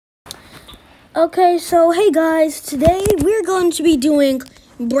Okay, so hey guys, today we're going to be doing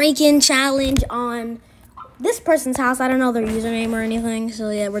break-in challenge on this person's house. I don't know their username or anything,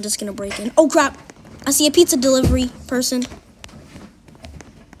 so yeah, we're just gonna break in. Oh crap, I see a pizza delivery person.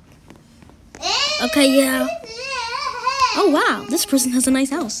 Okay, yeah. Oh wow, this person has a nice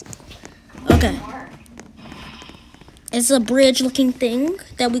house. Okay. It's a bridge looking thing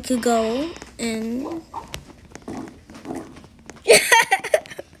that we could go and...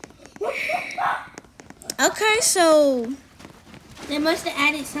 Okay, so they must have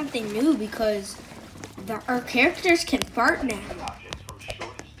added something new because our characters can fart now.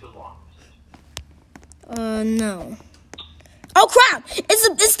 No. Oh crap!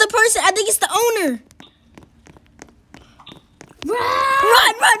 It's the person. I think it's the owner.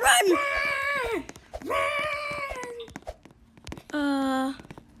 Run!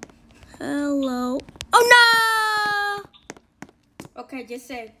 Hello. Oh no! Okay, just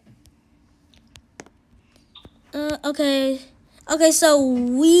say. Okay, so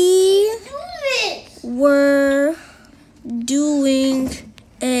we were doing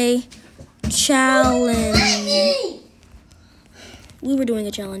a challenge. We were doing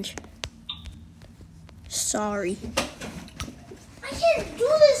a challenge. Sorry. I can't do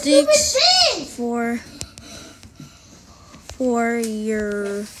this stupid thing. For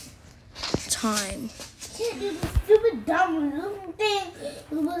your time. I can't do this stupid dumb little thing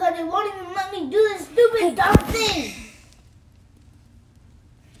because they won't even let me do this stupid dumb thing.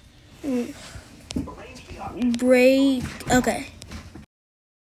 Break. Okay.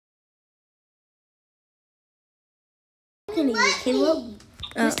 Talking to you, Caleb.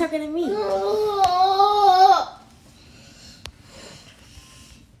 Who's talking to me?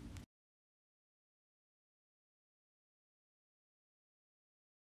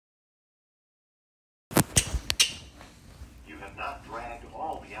 You have not dragged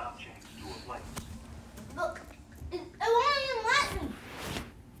all the objects to a place. Look, it won't even let me.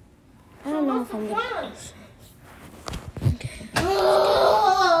 I don't know if I'm gonna.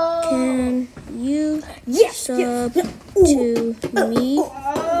 Can you sub to me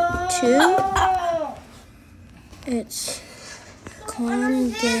too? It's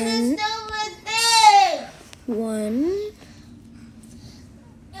Condon 1.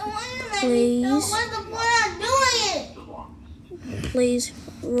 Please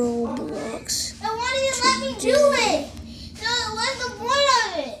Roblox. It won't even let me do it. So what's the point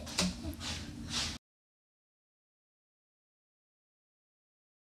of it?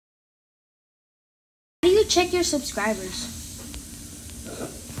 How do you check your subscribers?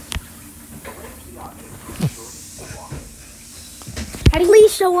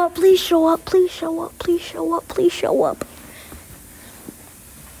 Please show up, please show up, please show up, please show up, please show up.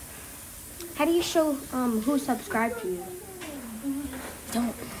 How do you show who subscribed to you?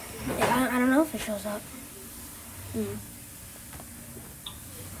 I don't know if it shows up.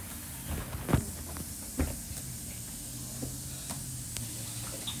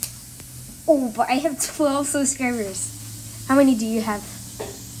 Oh, but I have 12 subscribers. How many do you have?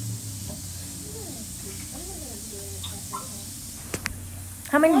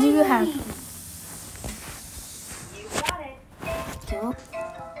 How many do you have? You got it. 12.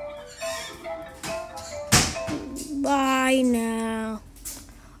 Bye now.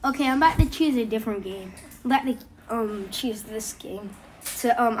 Okay, I'm about to choose a different game. I'm about to choose this game.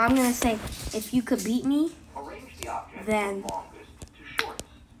 So I'm gonna say if you could beat me, then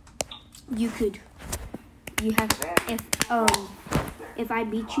you have if I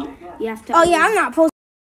beat you, you have to. Oh yeah, I'm not posting.